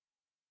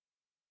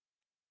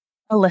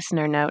A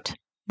listener note.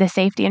 The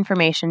safety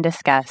information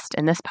discussed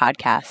in this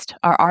podcast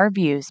are our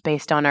views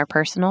based on our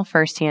personal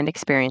firsthand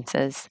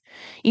experiences.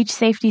 Each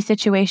safety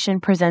situation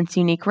presents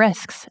unique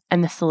risks,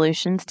 and the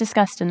solutions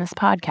discussed in this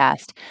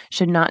podcast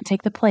should not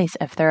take the place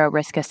of thorough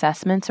risk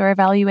assessments or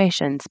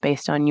evaluations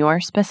based on your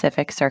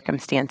specific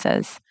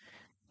circumstances.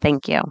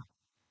 Thank you.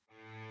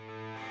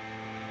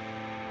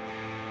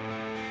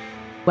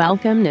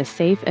 Welcome to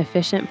Safe,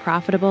 Efficient,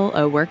 Profitable,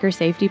 a Worker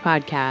Safety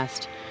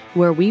Podcast,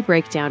 where we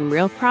break down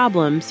real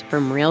problems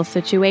from real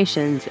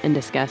situations and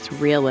discuss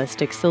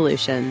realistic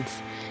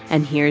solutions.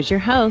 And here's your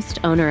host,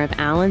 owner of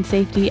Allen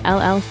Safety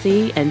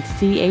LLC and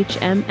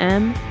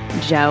CHMM,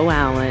 Joe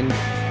Allen.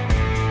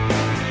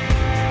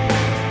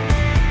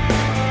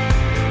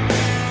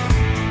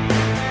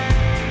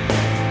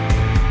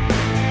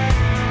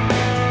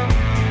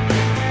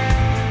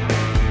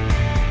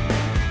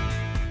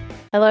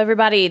 Hello,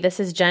 everybody. This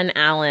is Jen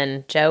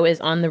Allen. Joe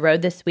is on the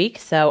road this week,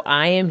 so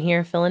I am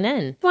here filling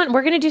in.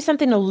 We're going to do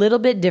something a little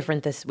bit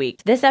different this week.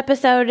 This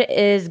episode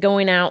is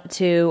going out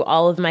to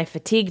all of my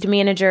fatigued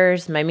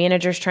managers, my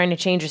managers trying to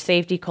change a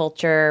safety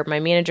culture,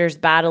 my managers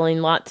battling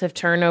lots of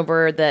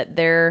turnover, that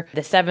they're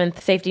the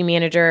seventh safety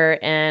manager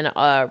and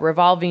a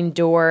revolving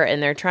door,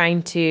 and they're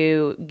trying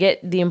to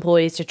get the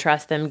employees to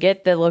trust them,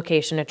 get the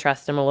location to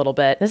trust them a little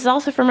bit. This is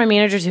also for my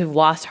managers who've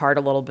lost heart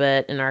a little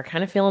bit and are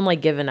kind of feeling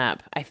like giving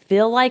up. I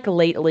feel like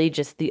lately,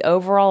 just the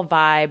overall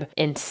vibe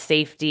in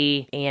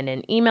safety and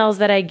in emails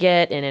that I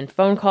get and in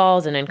phone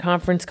calls and in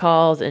conference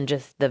calls and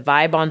just the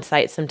vibe on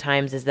site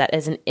sometimes is that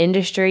as an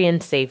industry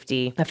in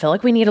safety, I feel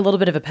like we need a little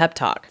bit of a pep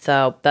talk.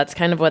 So that's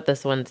kind of what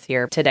this one's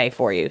here today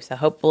for you. So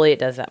hopefully it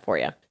does that for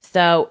you.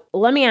 So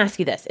let me ask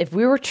you this. If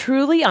we were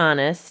truly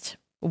honest,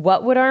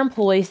 what would our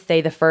employees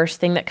say the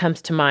first thing that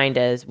comes to mind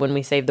is when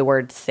we say the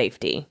word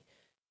safety?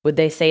 Would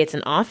they say it's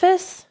an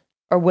office,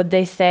 or would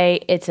they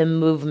say it's a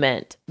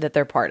movement that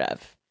they're part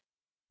of?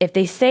 If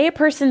they say a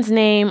person's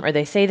name, or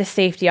they say the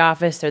safety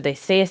office, or they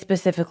say a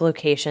specific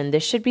location,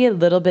 this should be a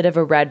little bit of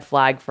a red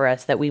flag for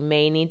us that we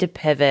may need to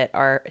pivot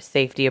our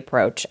safety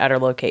approach at our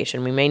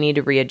location. We may need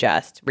to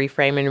readjust,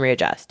 reframe and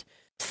readjust.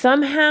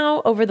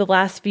 Somehow over the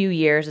last few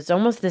years, it's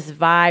almost this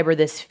vibe or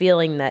this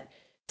feeling that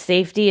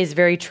safety is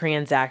very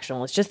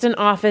transactional. It's just an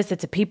office.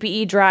 It's a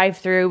PPE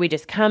drive-through. We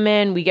just come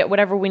in, we get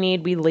whatever we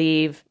need, we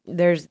leave.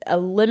 There's a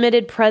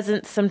limited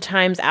presence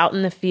sometimes out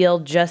in the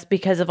field just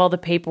because of all the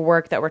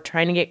paperwork that we're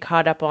trying to get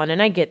caught up on.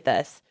 And I get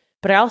this.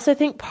 But I also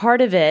think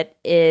part of it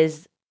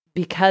is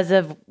because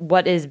of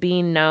what is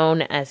being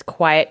known as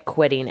quiet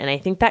quitting. And I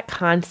think that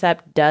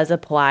concept does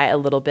apply a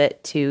little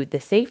bit to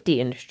the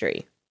safety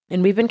industry.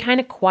 And we've been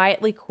kind of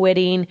quietly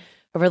quitting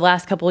over the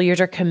last couple of years,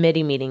 our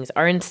committee meetings,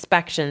 our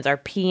inspections, our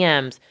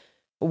PMs,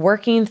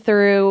 working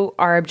through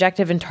our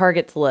objective and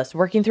targets list,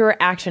 working through our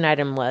action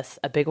item lists.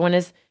 A big one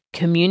is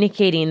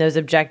communicating those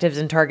objectives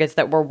and targets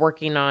that we're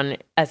working on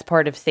as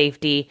part of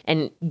safety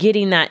and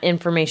getting that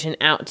information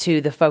out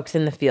to the folks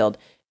in the field.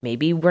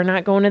 Maybe we're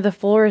not going to the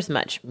floor as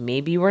much.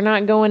 Maybe we're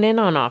not going in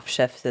on off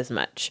shifts as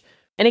much.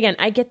 And again,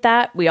 I get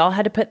that. We all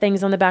had to put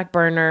things on the back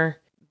burner.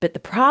 But the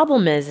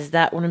problem is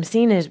that what I'm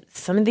seeing is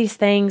some of these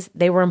things,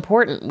 they were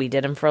important. We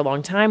did them for a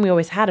long time. We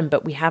always had them,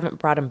 but we haven't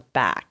brought them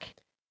back.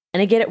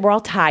 And I get it. We're all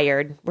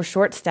tired. We're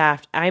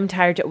short-staffed. I'm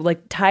tired too,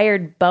 like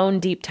tired, bone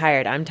deep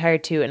tired. I'm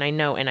tired too. And I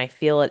know, and I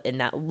feel it in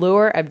that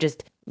lure of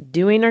just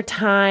doing our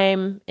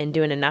time and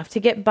doing enough to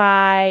get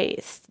by.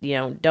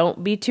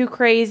 Don't be too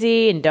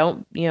crazy and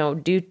don't,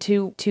 do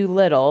too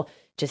little.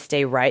 Just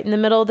stay right in the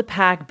middle of the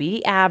pack,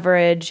 be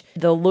average.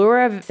 The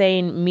lure of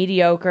saying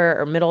mediocre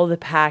or middle of the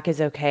pack is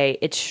okay.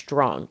 It's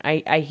strong.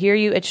 I hear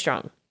you. It's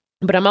strong.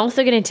 But I'm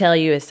also going to tell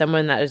you, as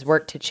someone that has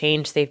worked to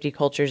change safety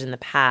cultures in the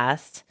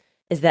past,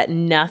 is that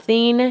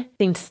nothing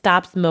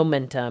stops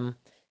momentum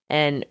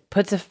and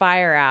puts a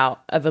fire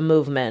out of a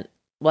movement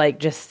like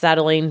just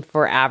settling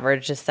for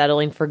average, just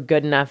settling for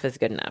good enough is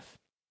good enough.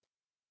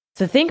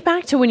 So think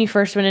back to when you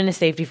first went into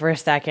safety for a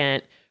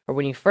second, or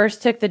when you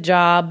first took the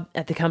job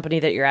at the company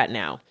that you're at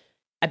now.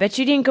 I bet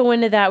you didn't go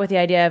into that with the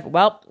idea of,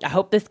 well, I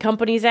hope this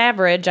company's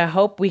average. I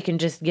hope we can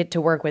just get to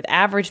work with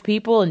average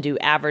people and do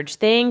average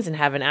things and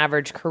have an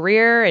average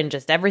career and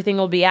just everything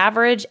will be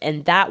average.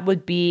 And that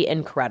would be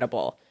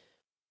incredible.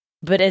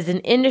 But as an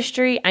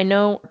industry, I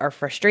know our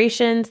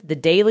frustrations, the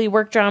daily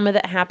work drama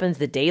that happens,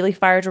 the daily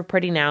fires we're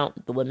putting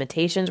out, the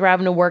limitations we're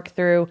having to work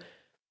through.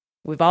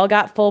 We've all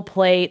got full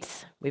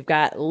plates. We've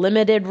got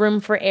limited room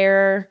for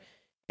error.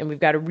 And we've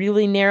got a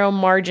really narrow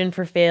margin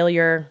for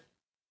failure.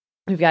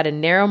 We've got a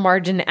narrow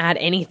margin to add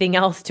anything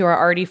else to our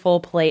already full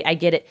plate. I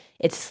get it.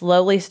 It's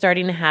slowly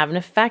starting to have an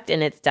effect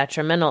and it's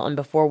detrimental. And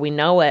before we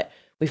know it,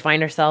 we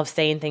find ourselves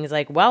saying things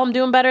like, well, I'm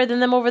doing better than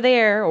them over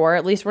there, or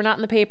at least we're not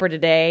in the paper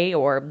today,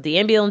 or the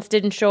ambulance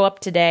didn't show up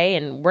today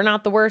and we're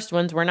not the worst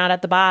ones. We're not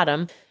at the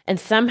bottom. And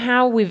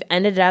somehow we've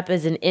ended up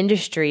as an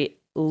industry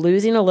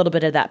losing a little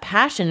bit of that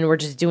passion and we're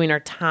just doing our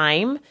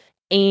time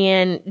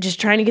and just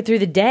trying to get through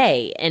the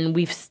day. And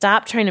we've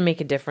stopped trying to make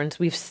a difference.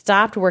 We've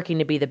stopped working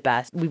to be the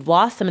best. We've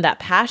lost some of that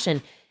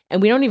passion and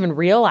we don't even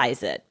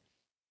realize it.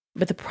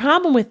 But the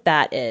problem with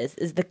that is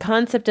the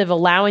concept of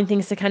allowing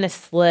things to kind of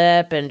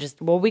slip and just,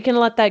 well, we can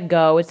let that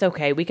go. It's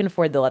okay. We can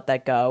afford to let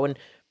that go. And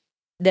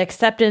the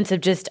acceptance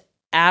of just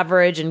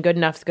average and good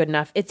enough's good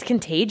enough, it's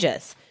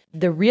contagious.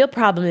 The real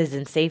problem is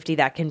in safety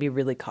that can be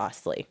really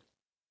costly.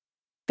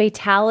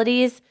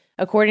 Fatalities,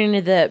 according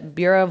to the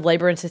Bureau of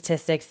Labor and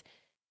Statistics,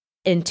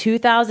 in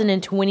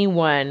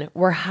 2021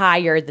 were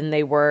higher than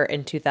they were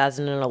in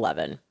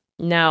 2011.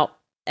 Now,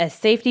 as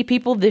safety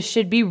people, this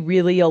should be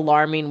really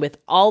alarming with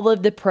all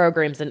of the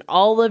programs and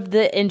all of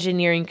the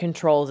engineering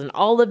controls and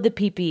all of the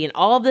PPE and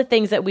all of the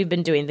things that we've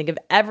been doing. Think of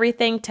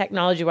everything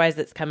technology-wise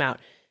that's come out.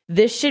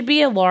 This should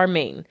be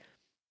alarming.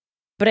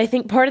 But I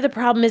think part of the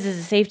problem is, as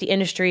a safety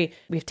industry,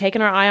 we've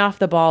taken our eye off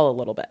the ball a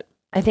little bit.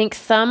 I think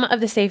some of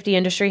the safety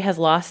industry has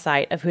lost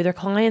sight of who their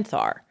clients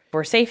are.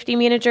 For safety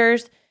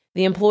managers,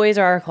 the employees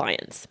are our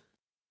clients.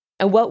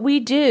 And what we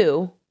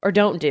do or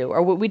don't do,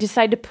 or what we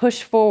decide to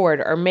push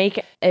forward or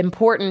make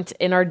important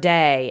in our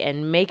day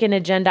and make an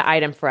agenda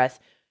item for us,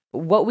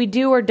 what we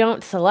do or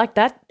don't select,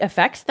 that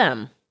affects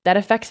them. That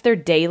affects their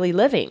daily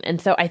living.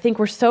 And so I think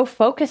we're so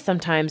focused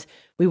sometimes,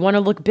 we want to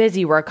look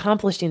busy, we're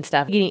accomplishing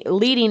stuff,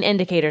 leading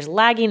indicators,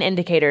 lagging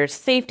indicators,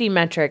 safety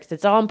metrics,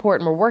 it's all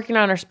important. We're working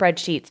on our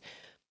spreadsheets.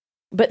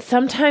 But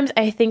sometimes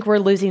I think we're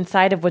losing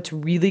sight of what's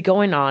really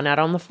going on out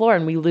on the floor,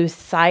 and we lose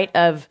sight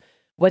of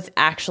what's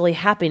actually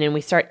happening, and we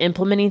start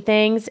implementing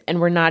things and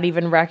we're not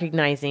even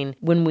recognizing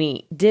when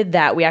we did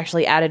that, we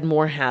actually added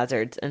more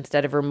hazards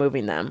instead of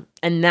removing them.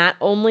 And that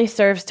only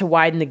serves to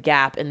widen the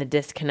gap and the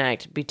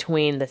disconnect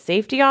between the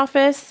safety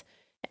office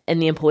and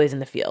the employees in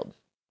the field.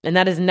 And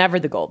that is never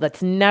the goal.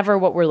 That's never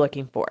what we're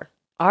looking for.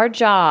 Our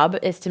job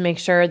is to make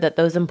sure that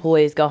those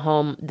employees go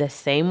home the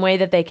same way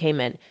that they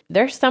came in.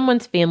 They're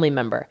someone's family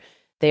member.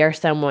 They are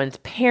someone's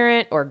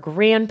parent or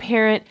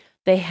grandparent.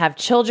 They have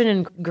children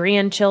and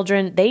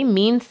grandchildren. They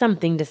mean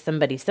something to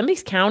somebody.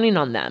 Somebody's counting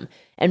on them.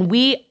 And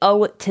we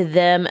owe it to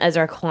them as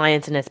our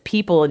clients and as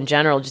people in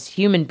general, just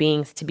human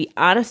beings, to be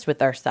honest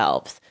with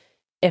ourselves.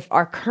 If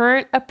our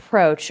current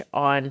approach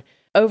on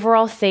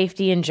overall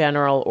safety in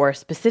general, or a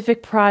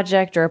specific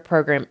project or a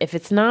program, if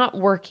it's not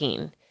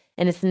working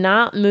and it's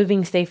not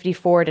moving safety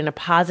forward in a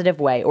positive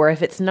way, or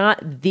if it's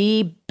not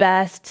the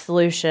best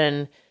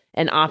solution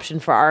and option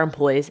for our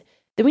employees,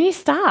 then we need to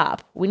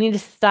stop. We need to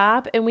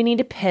stop, and we need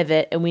to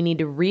pivot, and we need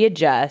to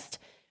readjust.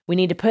 We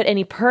need to put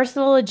any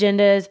personal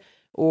agendas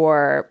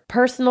or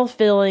personal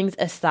feelings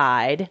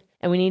aside,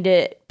 and we need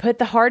to put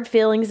the hard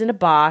feelings in a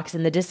box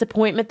and the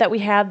disappointment that we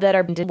have that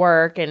our didn't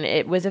work and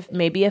it was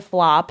maybe a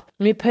flop.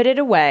 We put it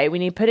away. We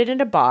need to put it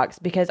in a box,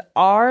 because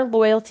our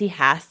loyalty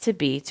has to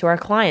be to our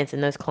clients,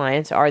 and those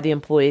clients are the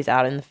employees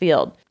out in the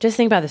field. Just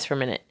think about this for a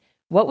minute.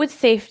 What would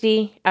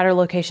safety at our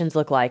locations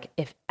look like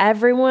if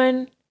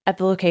everyone at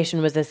the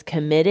location was as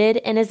committed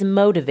and as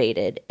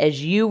motivated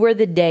as you were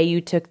the day you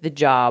took the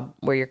job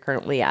where you're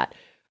currently at,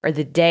 or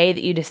the day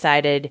that you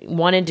decided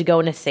wanted to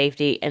go into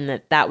safety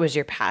and that was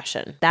your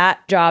passion?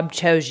 That job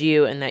chose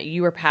you and that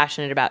you were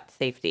passionate about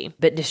safety.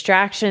 But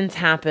distractions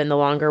happen the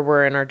longer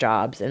we're in our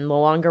jobs and the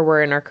longer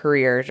we're in our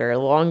careers or the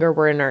longer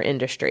we're in our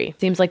industry.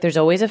 Seems like there's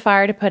always a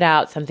fire to put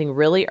out, something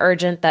really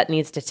urgent that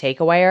needs to take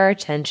away our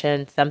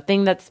attention,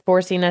 something that's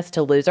forcing us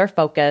to lose our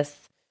focus,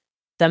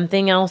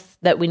 something else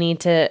that we need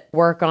to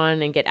work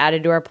on and get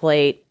added to our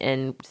plate.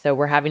 And so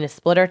we're having to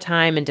split our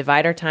time and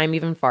divide our time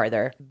even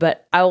farther.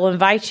 But I will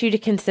invite you to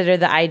consider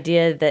the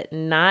idea that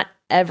not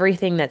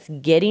everything that's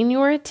getting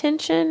your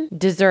attention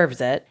deserves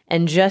it.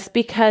 And just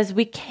because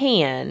we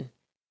can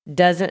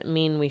doesn't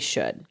mean we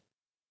should.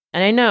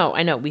 And I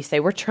know, we say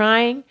we're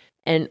trying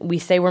and we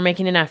say we're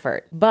making an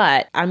effort,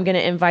 but I'm going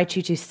to invite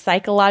you to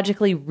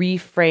psychologically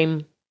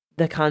reframe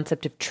the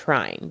concept of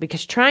trying,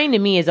 because trying to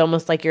me is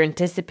almost like you're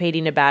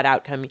anticipating a bad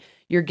outcome.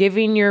 You're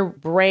giving your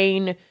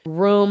brain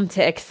room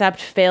to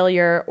accept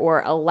failure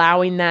or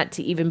allowing that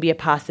to even be a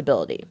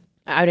possibility.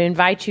 I would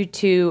invite you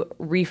to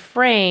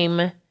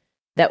reframe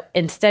that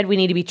instead we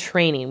need to be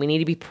training, we need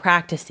to be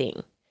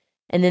practicing.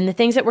 And then the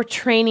things that we're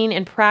training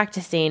and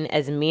practicing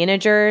as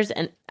managers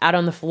and out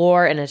on the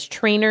floor and as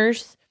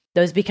trainers,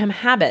 those become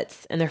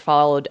habits and they're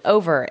followed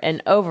over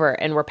and over,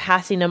 and we're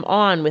passing them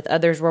on with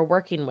others we're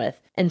working with.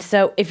 And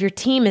so if your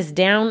team is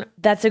down,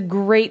 that's a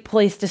great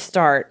place to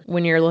start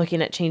when you're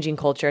looking at changing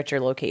culture at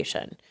your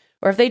location.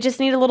 Or if they just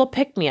need a little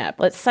pick-me-up,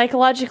 let's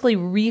psychologically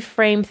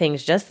reframe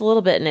things just a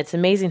little bit. And it's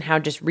amazing how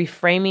just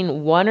reframing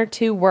one or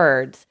two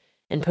words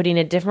and putting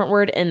a different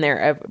word in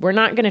there. We're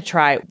not going to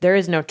try. There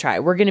is no try.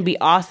 We're going to be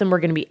awesome. We're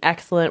going to be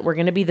excellent. We're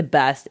going to be the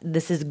best.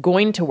 This is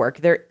going to work.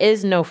 There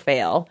is no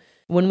fail.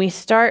 When we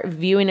start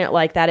viewing it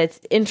like that,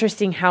 it's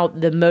interesting how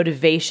the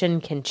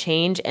motivation can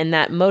change. And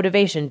that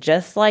motivation,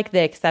 just like the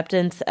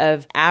acceptance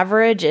of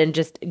average and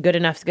just good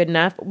enough's good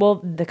enough,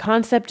 well, the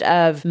concept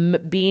of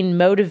being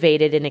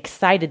motivated and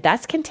excited,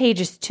 that's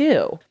contagious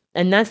too.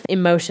 And that's the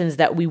emotions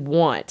that we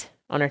want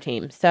on our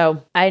team.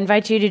 So I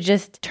invite you to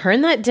just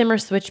turn that dimmer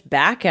switch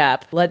back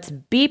up. Let's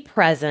be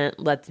present.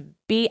 Let's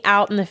be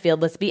out in the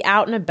field. Let's be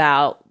out and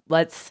about.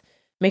 Let's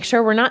make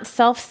sure we're not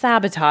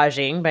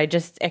self-sabotaging by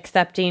just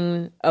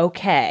accepting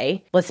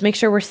okay. Let's make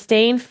sure we're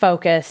staying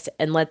focused,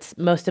 and let's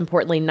most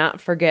importantly not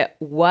forget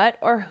what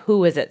or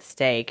who is at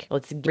stake.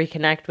 Let's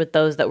reconnect with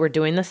those that we're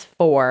doing this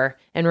for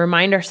and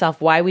remind ourselves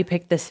why we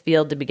picked this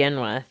field to begin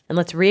with. And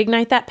let's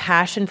reignite that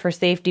passion for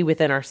safety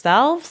within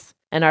ourselves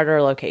and at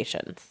our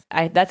locations.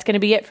 That's going to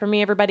be it for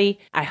me, everybody.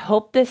 I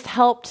hope this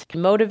helped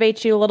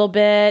motivate you a little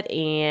bit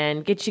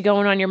and get you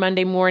going on your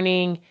Monday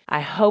morning.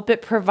 I hope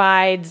it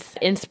provides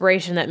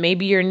inspiration that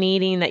maybe you're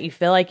needing, that you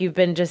feel like you've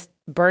been just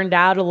burned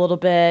out a little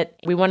bit.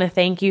 We want to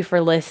thank you for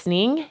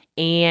listening,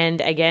 and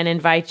again,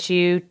 invite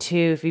you to,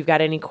 if you've got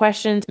any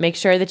questions, make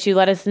sure that you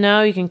let us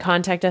know. You can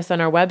contact us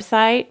on our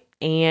website,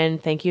 and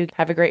thank you.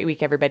 Have a great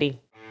week, everybody.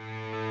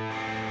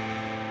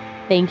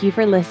 Thank you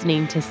for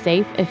listening to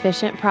Safe,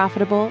 Efficient,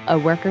 Profitable, a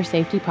worker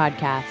safety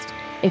podcast.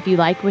 If you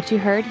like what you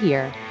heard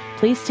here,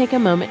 please take a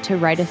moment to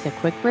write us a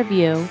quick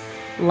review,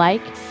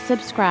 like,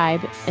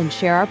 subscribe, and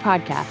share our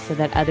podcast so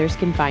that others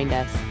can find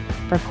us.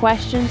 For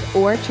questions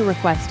or to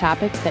request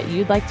topics that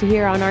you'd like to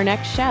hear on our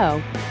next show,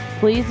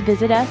 please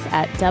visit us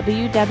at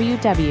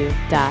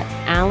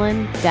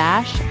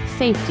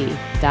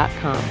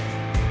www.allen-safety.com.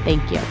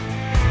 Thank you.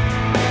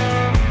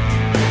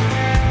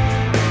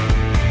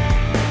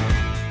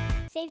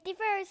 Safety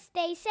first.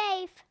 Stay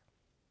safe.